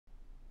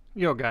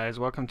Yo guys,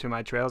 welcome to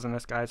my Trails in the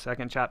Sky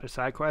second chapter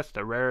side quest,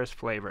 the Rarest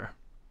Flavor.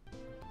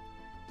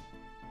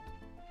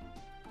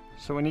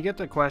 So when you get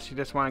the quest, you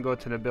just want to go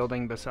to the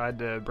building beside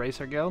the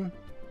Bracer Guild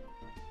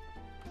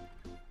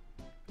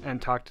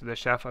and talk to the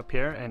chef up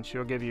here, and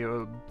she'll give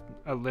you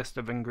a list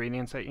of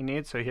ingredients that you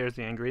need. So here's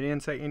the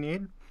ingredients that you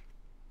need.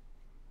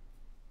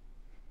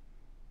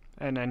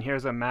 And then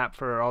here's a map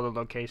for all the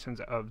locations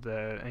of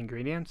the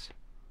ingredients.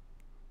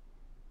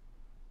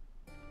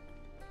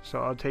 So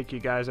I'll take you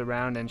guys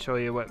around and show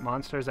you what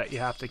monsters that you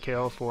have to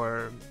kill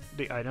for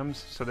the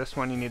items. So this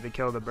one you need to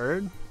kill the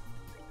bird.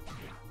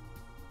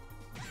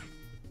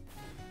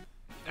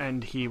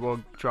 And he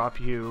will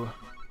drop you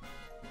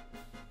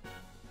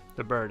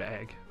the bird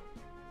egg.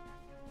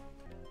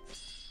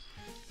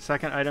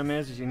 Second item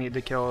is you need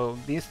to kill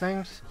these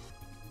things.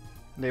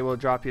 They will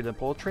drop you the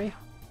poultry.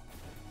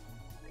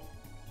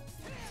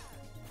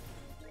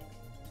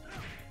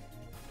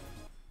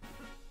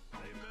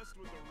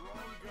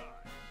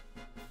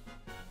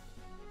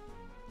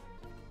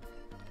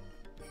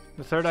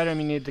 The third item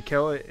you need to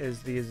kill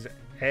is these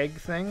egg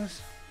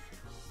things.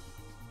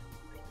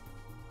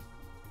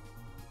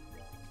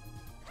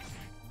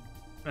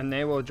 And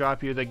they will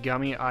drop you the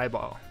gummy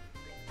eyeball.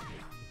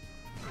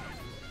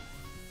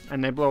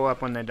 And they blow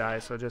up when they die,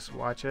 so just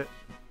watch it.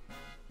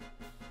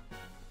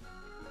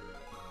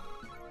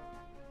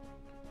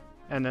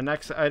 And the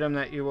next item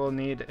that you will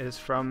need is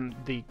from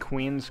the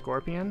queen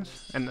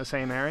scorpions in the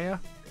same area.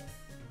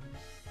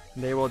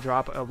 They will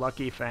drop a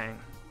lucky fang.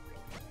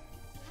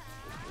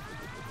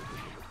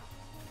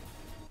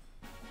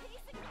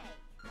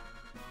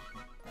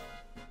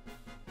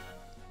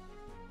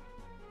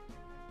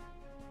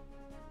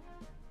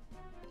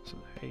 So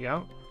there you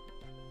go.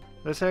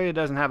 This area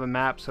doesn't have a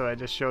map, so I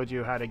just showed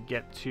you how to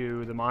get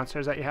to the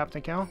monsters that you have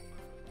to kill.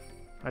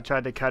 I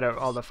tried to cut out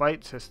all the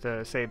fights just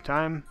to save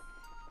time.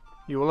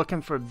 You were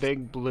looking for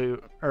big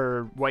blue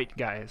or white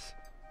guys.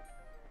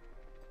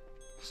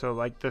 So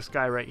like this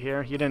guy right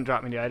here, he didn't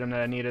drop me the item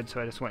that I needed,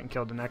 so I just went and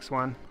killed the next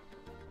one.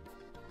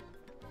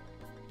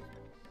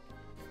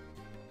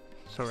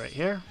 So right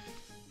here,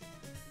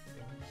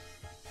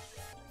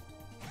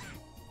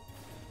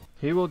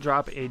 he will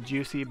drop a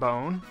juicy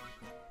bone.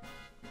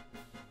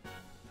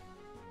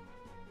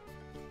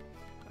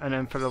 And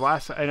then for the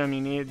last item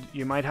you need,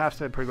 you might have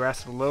to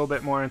progress a little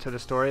bit more into the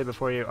story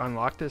before you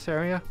unlock this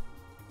area.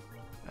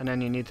 And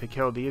then you need to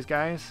kill these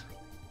guys.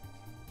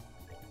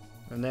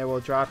 And they will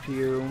drop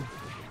you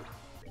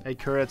a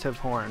curative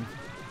horn.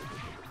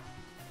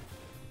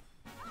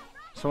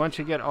 So once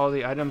you get all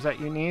the items that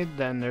you need,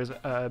 then there's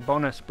a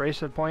bonus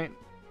bracer point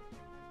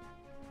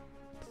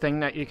thing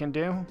that you can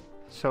do.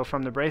 So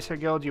from the Bracer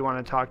Guild, you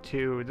want to talk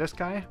to this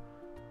guy.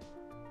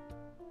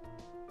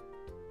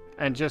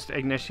 And just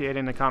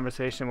initiating the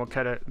conversation will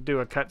do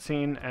a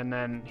cutscene, and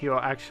then he'll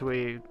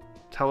actually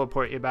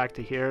teleport you back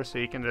to here, so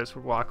you can just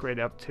walk right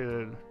up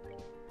to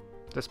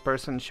this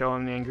person, show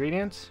him the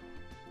ingredients.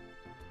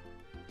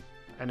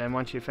 And then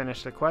once you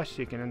finish the quest,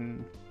 you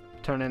can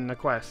turn in the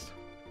quest.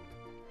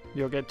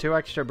 You'll get 2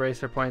 extra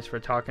bracer points for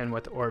talking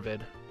with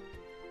Orvid.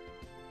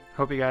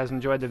 Hope you guys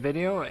enjoyed the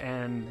video,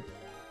 and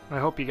I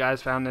hope you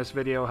guys found this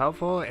video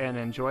helpful, and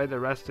enjoy the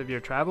rest of your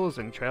travels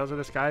in Trails of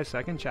the Sky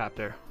second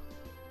chapter.